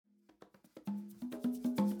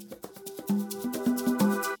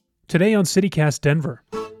Today on CityCast Denver,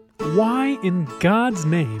 why in God's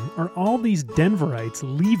name are all these Denverites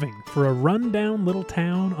leaving for a rundown little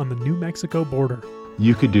town on the New Mexico border?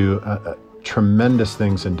 You could do tremendous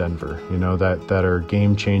things in Denver, that are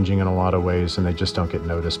game-changing in a lot of ways, and they just don't get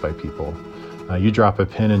noticed by people. You drop a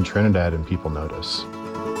pin in Trinidad and people notice.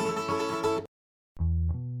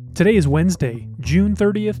 Today is Wednesday, June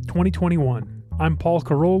 30th, 2021. I'm Paul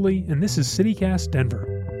Caroli, and this is CityCast Denver.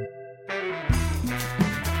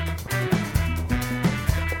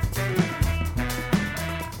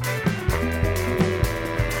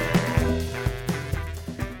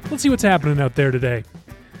 Let's see what's happening out there today.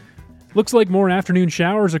 Looks like more afternoon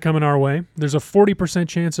showers are coming our way. There's a 40%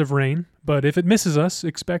 chance of rain, but if it misses us,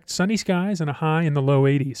 expect sunny skies and a high in the low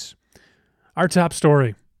 80s. Our top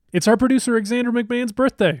story. It's our producer, Xandra McMahon's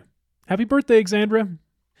birthday. Happy birthday, Xandra.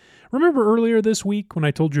 Remember earlier this week when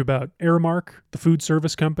I told you about Aramark, the food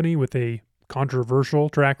service company with a controversial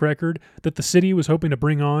track record that the city was hoping to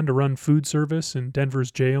bring on to run food service in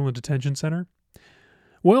Denver's jail and detention center?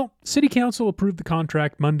 Well, City Council approved the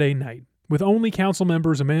contract Monday night, with only council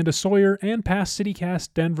members Amanda Sawyer and past CityCast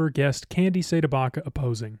Denver guest Candy Sadabaka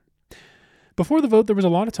opposing. Before the vote, there was a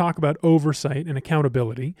lot of talk about oversight and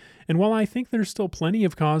accountability, and while I think there's still plenty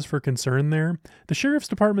of cause for concern there, the Sheriff's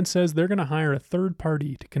Department says they're going to hire a third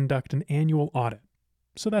party to conduct an annual audit.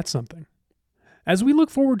 So that's something. As we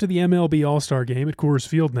look forward to the MLB All-Star Game at Coors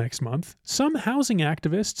Field next month, some housing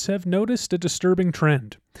activists have noticed a disturbing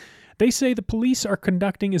trend. They say the police are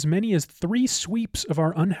conducting as many as 3 sweeps of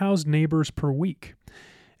our unhoused neighbors per week,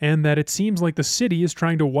 and that it seems like the city is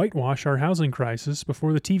trying to whitewash our housing crisis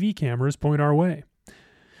before the TV cameras point our way.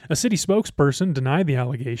 A city spokesperson denied the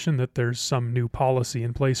allegation that there's some new policy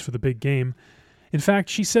in place for the big game. In fact,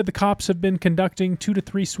 she said the cops have been conducting 2 to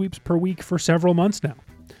 3 sweeps per week for several months now.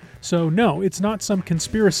 So no, it's not some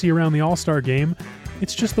conspiracy around the All-Star Game.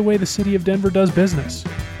 It's just the way the city of Denver does business.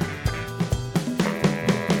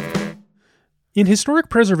 In historic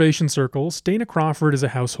preservation circles, Dana Crawford is a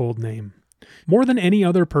household name. More than any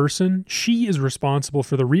other person, she is responsible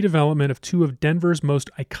for the redevelopment of 2 of Denver's most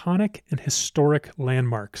iconic and historic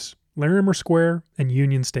landmarks, Larimer Square and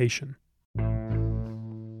Union Station.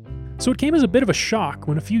 So it came as a bit of a shock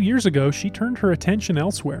when a few years ago she turned her attention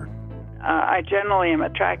elsewhere. I generally am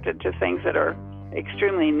attracted to things that are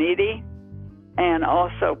extremely needy and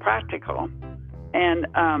also practical. And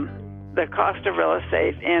the cost of real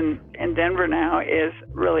estate in Denver now is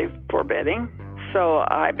really forbidding. So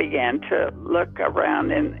I began to look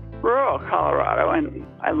around in rural Colorado, and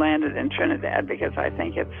I landed in Trinidad because I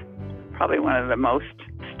think it's probably one of the most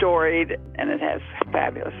storied, and it has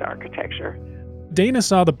fabulous architecture. Dana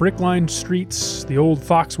saw the brick-lined streets, the old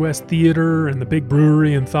Fox West Theater, and the big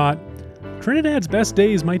brewery and thought, Trinidad's best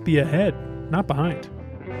days might be ahead, not behind.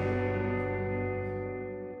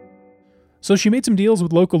 So she made some deals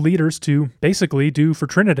with local leaders to basically do for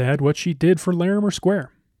Trinidad what she did for Larimer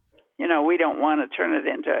Square. We don't want to turn it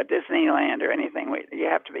into a Disneyland or anything. You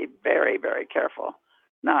have to be very, very careful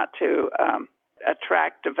not to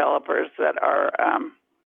attract developers that are,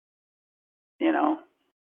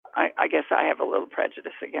 I guess I have a little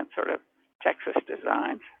prejudice against sort of Texas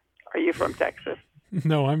designs. Are you from Texas?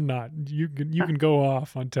 No, I'm not. You can go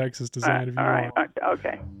off on Texas design if you want. All right,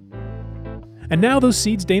 okay. And now those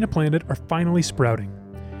seeds Dana planted are finally sprouting.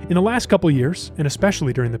 In the last couple years, and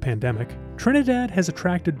especially during the pandemic, Trinidad has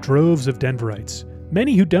attracted droves of Denverites,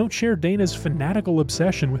 many who don't share Dana's fanatical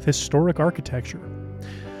obsession with historic architecture.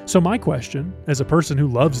 So my question, as a person who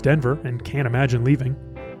loves Denver and can't imagine leaving,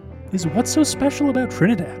 is what's so special about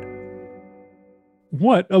Trinidad?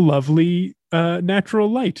 What a lovely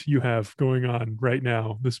natural light you have going on right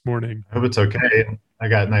now this morning. I hope it's okay. I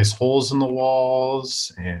got nice holes in the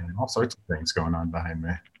walls and all sorts of things going on behind me.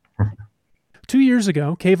 2 years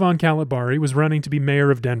ago, Kayvon Kalabari was running to be mayor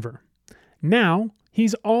of Denver. Now,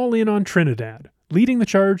 he's all in on Trinidad, leading the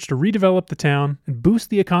charge to redevelop the town and boost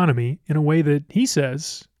the economy in a way that, he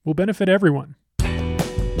says, will benefit everyone.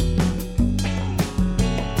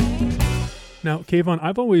 Now, Kayvon,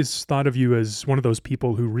 I've always thought of you as one of those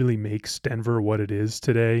people who really makes Denver what it is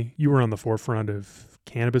today. You were on the forefront of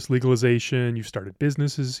cannabis legalization. You started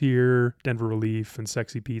businesses here, Denver Relief and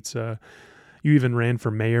Sexy Pizza. You even ran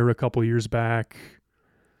for mayor a couple years back.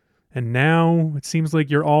 And now it seems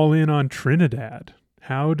like you're all in on Trinidad.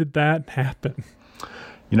 How did that happen?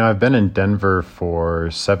 I've been in Denver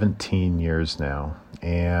for 17 years now.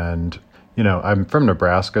 And, I'm from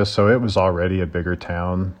Nebraska, so it was already a bigger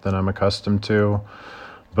town than I'm accustomed to.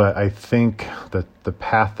 But I think that the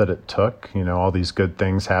path that it took, all these good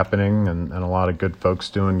things happening and a lot of good folks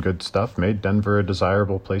doing good stuff made Denver a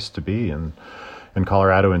desirable place to be. And and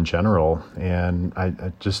Colorado in general. And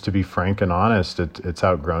I just to be frank and honest, it's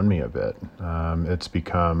outgrown me a bit. It's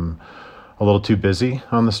become a little too busy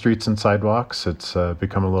on the streets and sidewalks. It's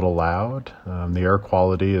become a little loud. The air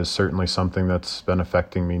quality is certainly something that's been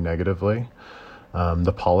affecting me negatively.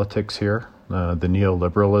 The politics here, the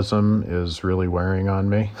neoliberalism is really wearing on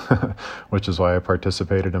me, which is why I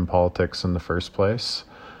participated in politics in the first place.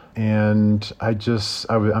 And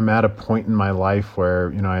I'm at a point in my life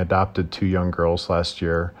where, I adopted 2 young girls last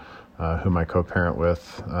year, whom I co-parent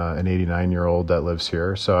with, an 89-year-old that lives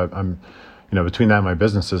here. So I'm between that and my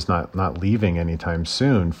business is not leaving anytime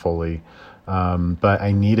soon fully. But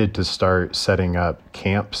I needed to start setting up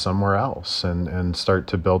camp somewhere else and start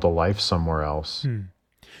to build a life somewhere else.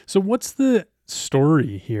 So what's the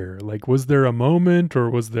story here? Like, was there a moment, or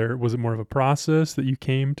was it more of a process that you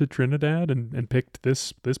came to Trinidad and picked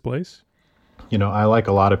this place? I, like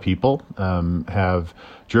a lot of people, have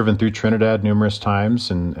driven through Trinidad numerous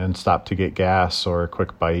times and stopped to get gas or a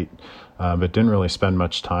quick bite, but didn't really spend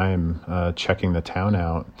much time checking the town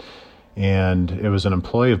out. And it was an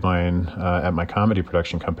employee of mine at my comedy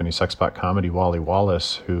production company, Sexpot Comedy, Wally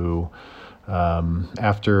Wallace, who,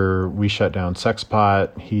 after we shut down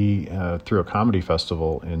Sexpot, he threw a comedy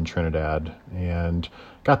festival in Trinidad and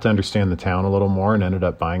got to understand the town a little more and ended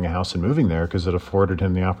up buying a house and moving there because it afforded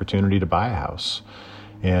him the opportunity to buy a house.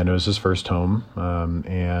 And it was his first home,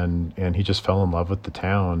 and he just fell in love with the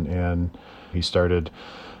town. And he started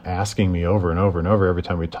asking me over and over and over every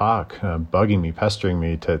time we talk, bugging me, pestering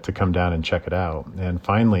me to come down and check it out. And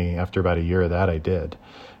finally, after about a year of that, I did.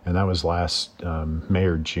 And that was last May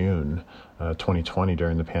or June 2020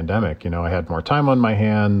 during the pandemic. I had more time on my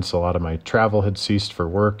hands. A lot of my travel had ceased for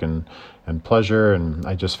work and pleasure. And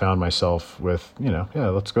I just found myself with,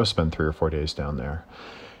 let's go spend 3 or 4 days down there.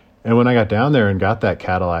 And when I got down there and got that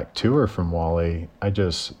Cadillac tour from Wally, I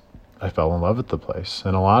fell in love with the place.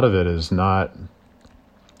 And a lot of it is not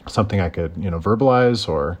something I could, verbalize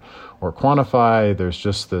or quantify. There's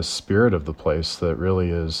just this spirit of the place that really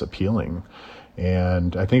is appealing.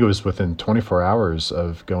 And I think it was within 24 hours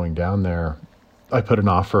of going down there, I put an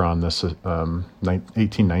offer on this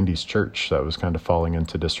 1890s church that was kind of falling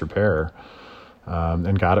into disrepair,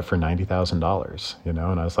 and got it for $90,000, and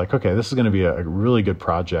I was like, okay, this is going to be a really good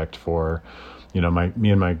project for, me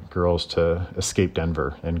and my girls to escape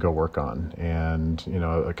Denver and go work on, and,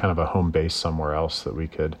 a kind of a home base somewhere else that we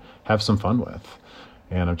could have some fun with.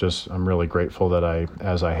 And I'm really grateful that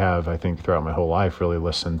as I have, I think throughout my whole life, really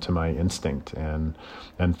listened to my instinct and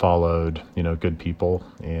followed, good people.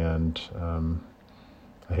 And,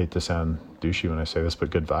 I hate to sound douchey when I say this, but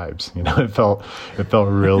good vibes, it felt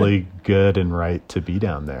really good and right to be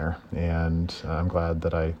down there. And I'm glad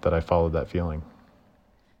that I followed that feeling.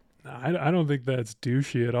 I don't think that's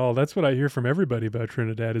douchey at all. That's what I hear from everybody about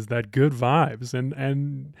Trinidad, is that good vibes.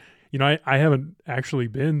 And I haven't actually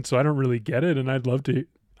been, so I don't really get it. And I'd love to,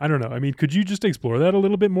 I don't know. I mean, could you just explore that a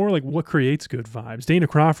little bit more? Like, what creates good vibes? Dana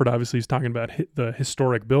Crawford obviously is talking about the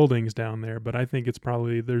historic buildings down there, but I think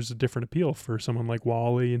there's a different appeal for someone like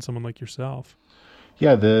Wally and someone like yourself.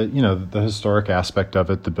 Yeah, the historic aspect of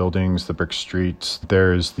it, the buildings, the brick streets.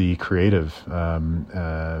 There's the creative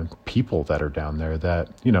people that are down there that,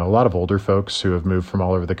 a lot of older folks who have moved from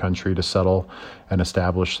all over the country to settle and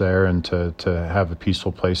establish there and to have a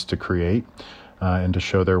peaceful place to create and to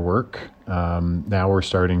show their work. Now we're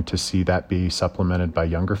starting to see that be supplemented by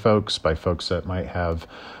younger folks, by folks that might have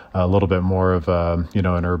a little bit more of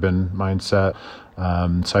an urban mindset.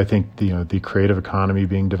 So I think the creative economy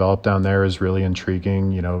being developed down there is really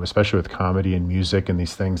intriguing, especially with comedy and music and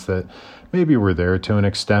these things that maybe were there to an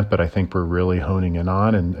extent, but I think we're really honing in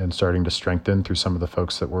on and starting to strengthen through some of the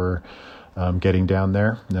folks that we're getting down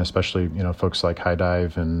there, and especially, folks like High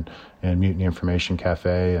Dive and Mutiny Information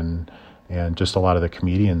Cafe and just a lot of the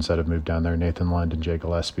comedians that have moved down there, Nathan Lund and Jay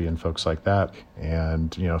Gillespie and folks like that.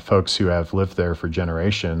 And, folks who have lived there for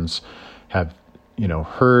generations have,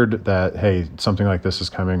 heard that, hey, something like this is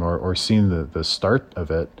coming or seen the start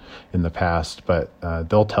of it in the past, but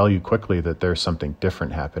they'll tell you quickly that there's something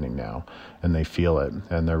different happening now, and they feel it,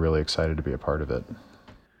 and they're really excited to be a part of it.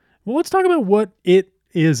 Well, let's talk about what it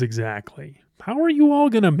is exactly. How are you all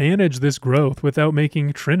going to manage this growth without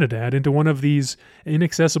making Trinidad into one of these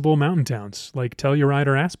inaccessible mountain towns like Telluride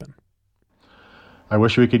or Aspen? I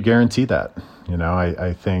wish we could guarantee that.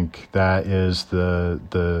 I think that is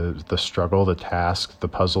the struggle, the task, the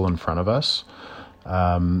puzzle in front of us.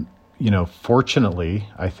 Fortunately,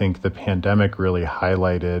 I think the pandemic really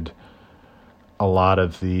highlighted a lot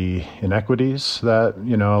of the inequities that,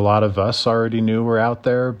 a lot of us already knew were out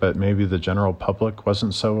there, but maybe the general public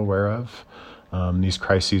wasn't so aware of. These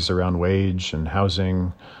crises around wage and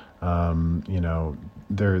housing,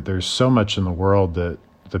 There's so much in the world that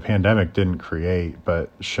the pandemic didn't create,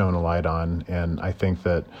 but shone a light on. And I think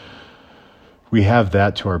that we have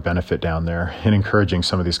that to our benefit down there in encouraging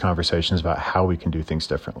some of these conversations about how we can do things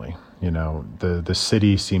differently. The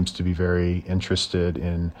city seems to be very interested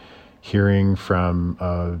in hearing from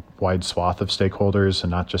a wide swath of stakeholders and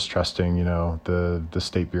not just trusting, the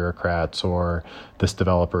state bureaucrats or this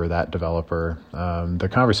developer or that developer. The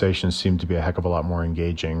conversations seem to be a heck of a lot more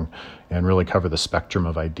engaging and really cover the spectrum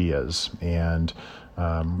of ideas. And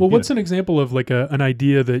what's an example of like an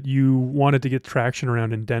idea that you wanted to get traction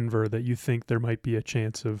around in Denver that you think there might be a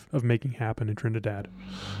chance of making happen in Trinidad?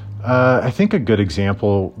 I think a good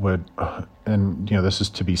example would, and this is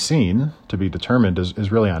to be seen, to be determined,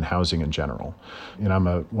 is really on housing in general. I'm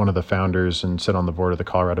one of the founders and sit on the board of the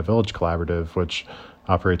Colorado Village Collaborative, which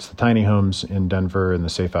operates the tiny homes in Denver and the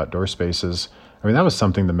safe outdoor spaces. I mean, that was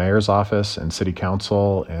something the mayor's office and city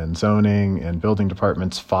council and zoning and building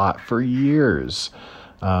departments fought for years,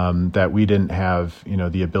 that we didn't have,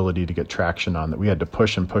 the ability to get traction on, that we had to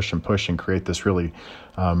push and push and push and create this really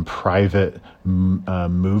private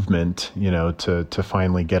movement, to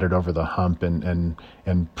finally get it over the hump and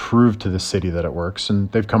prove to the city that it works.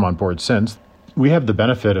 And they've come on board since. We have the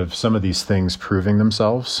benefit of some of these things proving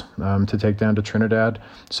themselves to take down to Trinidad.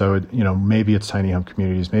 So, maybe it's tiny home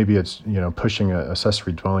communities. Maybe it's, pushing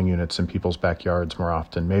accessory dwelling units in people's backyards more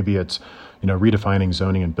often. Maybe it's, redefining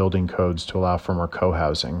zoning and building codes to allow for more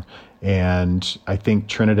co-housing. And I think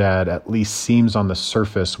Trinidad at least seems on the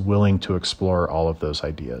surface willing to explore all of those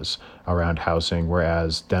ideas around housing,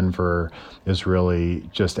 whereas Denver is really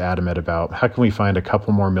just adamant about how can we find a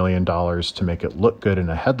couple more $1 million to make it look good in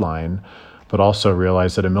a headline, but also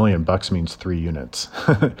realize that $1 million means 3 units,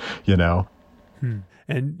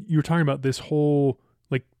 And you were talking about this whole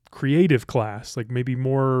like creative class, like maybe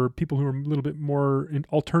more people who are a little bit more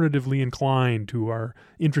alternatively inclined, who are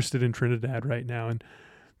interested in Trinidad right now. And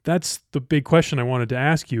that's the big question I wanted to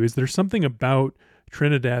ask you. Is there something about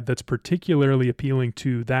Trinidad that's particularly appealing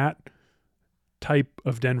to that type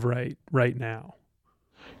of Denverite right now?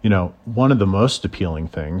 One of the most appealing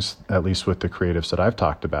things, at least with the creatives that I've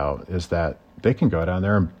talked about, is that they can go down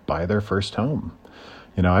there and buy their first home.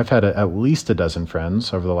 I've had at least a dozen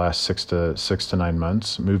friends over the last 6 to 9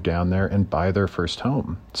 months move down there and buy their first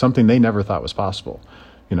home, something they never thought was possible.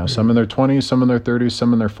 Some in their 20s, some in their 30s,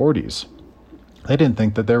 some in their 40s. They didn't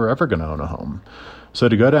think that they were ever going to own a home. So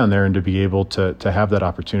to go down there and to be able to have that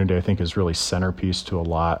opportunity, I think is really centerpiece to a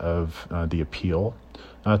lot of the appeal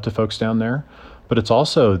to folks down there. But it's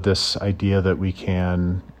also this idea that we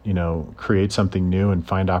can, create something new and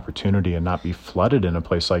find opportunity and not be flooded in a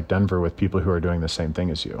place like Denver with people who are doing the same thing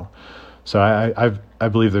as you. So I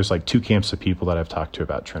believe there's like 2 camps of people that I've talked to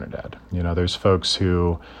about Trinidad. There's folks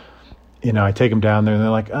who, I take them down there and they're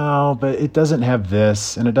like, oh, but it doesn't have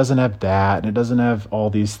this and it doesn't have that and it doesn't have all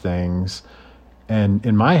these things. And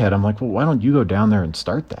in my head, I'm like, well, why don't you go down there and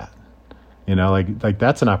start that? Like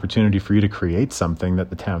that's an opportunity for you to create something that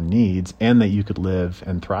the town needs and that you could live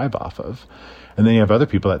and thrive off of. And then you have other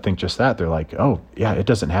people that think just that. They're like, oh, yeah, it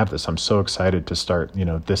doesn't have this. I'm so excited to start,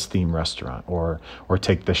 this theme restaurant or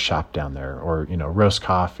take this shop down there or, roast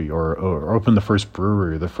coffee or open the first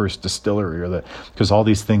brewery or the first distillery because all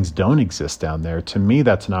these things don't exist down there. To me,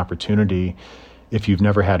 that's an opportunity. If you've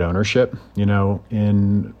never had ownership,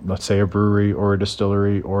 in, let's say, a brewery or a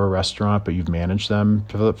distillery or a restaurant, but you've managed them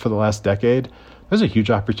for the last decade, there's a huge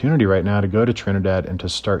opportunity right now to go to Trinidad and to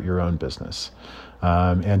start your own business,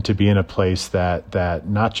 and to be in a place that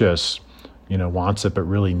not just, wants it, but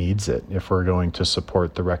really needs it if we're going to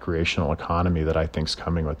support the recreational economy that I think is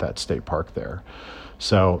coming with that state park there.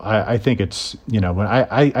 So I think it's, when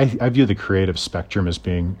I view the creative spectrum as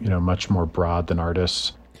being, much more broad than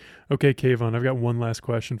artists. Okay, Kayvon, I've got one last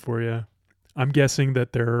question for you. I'm guessing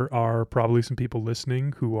that there are probably some people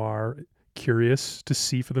listening who are curious to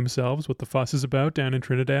see for themselves what the fuss is about down in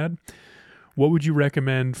Trinidad. What would you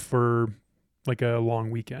recommend for like a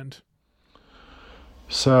long weekend?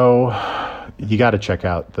 So you got to check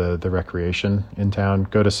out the recreation in town.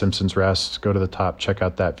 Go to Simpson's Rest, go to the top, check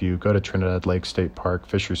out that view, go to Trinidad Lake State Park,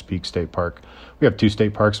 Fisher's Peak State Park. We have 2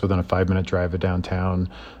 state parks within a 5-minute drive of downtown.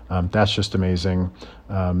 That's just amazing.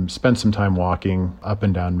 Spend some time walking up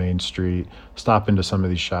and down Main Street, stop into some of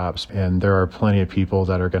these shops, and there are plenty of people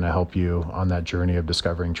that are going to help you on that journey of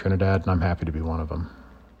discovering Trinidad, and I'm happy to be one of them.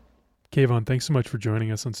 Kayvon, thanks so much for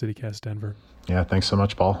joining us on CityCast Denver. Yeah, thanks so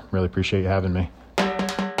much, Paul. Really appreciate you having me.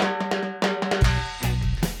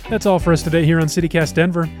 That's all for us today here on CityCast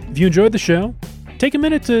Denver. If you enjoyed the show, take a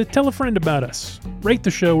minute to tell a friend about us. Rate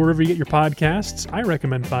the show wherever you get your podcasts. I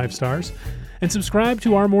recommend 5 stars. And subscribe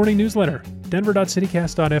to our morning newsletter.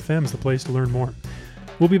 Denver.citycast.fm is the place to learn more.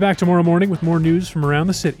 We'll be back tomorrow morning with more news from around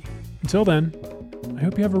the city. Until then, I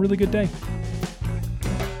hope you have a really good day.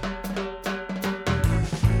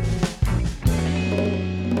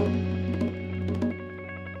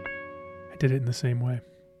 I did it in the same way.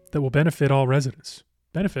 That will benefit all residents.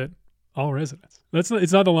 Benefit all residents.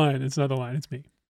 It's not the line. It's not the line. It's me.